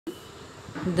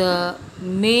the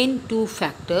main two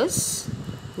factors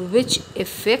which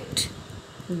affect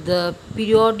the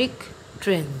periodic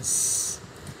trends.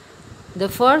 The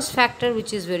first factor,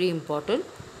 which is very important,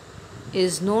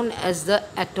 is known as the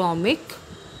atomic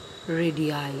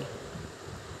radii.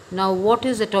 Now, what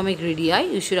is atomic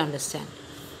radii? You should understand.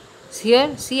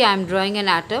 Here, see, I am drawing an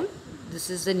atom. This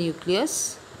is the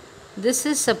nucleus. This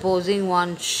is supposing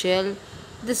one shell.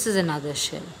 This is another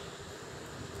shell.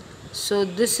 So,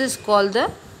 this is called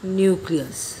the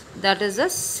nucleus. That is the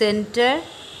center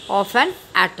of an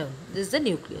atom. This is the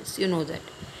nucleus. You know that.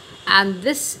 And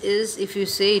this is, if you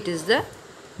say, it is the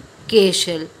K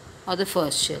shell or the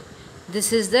first shell.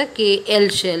 This is the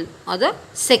KL shell or the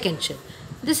second shell.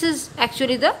 This is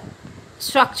actually the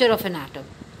structure of an atom.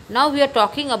 Now we are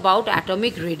talking about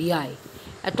atomic radii.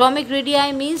 Atomic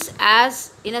radii means,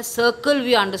 as in a circle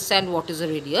we understand what is a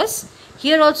radius.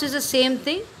 Here also is the same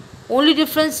thing. Only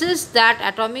difference is that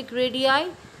atomic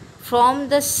radii from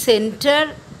the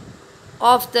center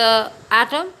of the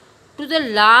atom to the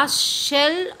last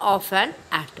shell of an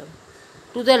atom.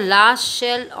 To the last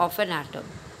shell of an atom.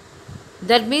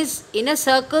 That means in a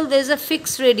circle there is a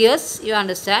fixed radius, you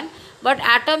understand. But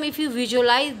atom, if you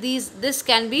visualize this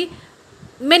can be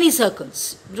many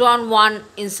circles drawn one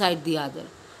inside the other.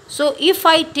 So if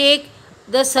I take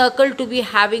the circle to be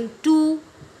having two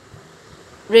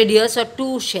radius or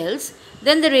two shells,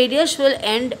 then the radius will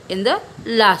end in the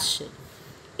last shell.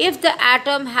 If the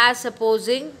atom has,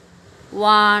 supposing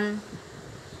 1,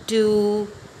 2,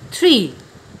 3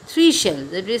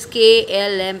 shells, that is K,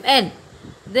 L, M, N,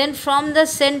 then from the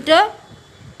center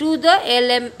to the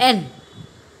LMN,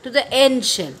 to the N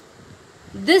shell,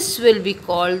 this will be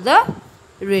called the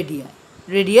radii,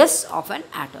 radius of an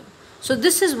atom. So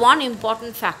this is one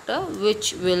important factor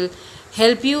which will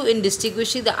help you in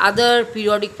distinguishing the other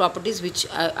periodic properties which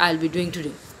I will be doing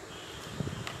today.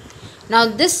 Now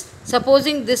this,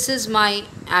 supposing this is my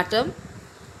atom,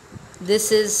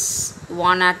 this is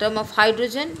one atom of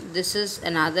hydrogen, this is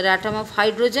another atom of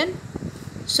hydrogen.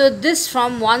 So this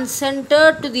from one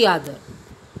center to the other,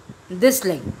 this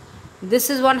length, this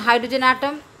is one hydrogen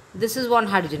atom, this is one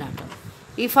hydrogen atom.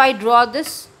 If I draw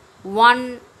this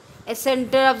one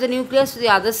center of the nucleus to the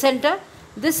other center,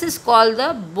 this is called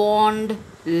the bond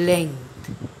length.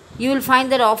 You will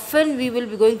find that often we will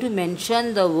be going to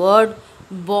mention the word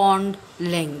bond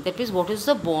length. That is, what is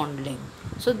the bond length?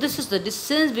 So this is the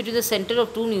distance between the center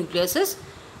of two nucleuses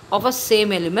of a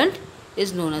same element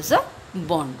is known as the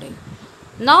bond length.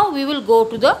 Now we will go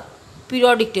to the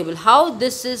periodic table. How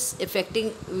this is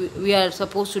affecting, we are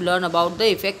supposed to learn about the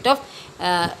effect of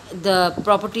the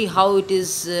property, how it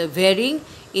is varying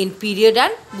in period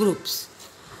and groups.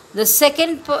 The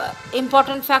second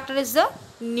important factor is the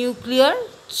nuclear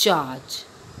charge.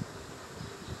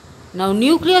 Now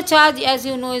nuclear charge, as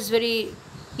you know, is very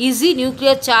easy.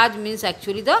 Nuclear charge means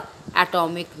actually the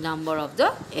atomic number of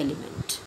the element.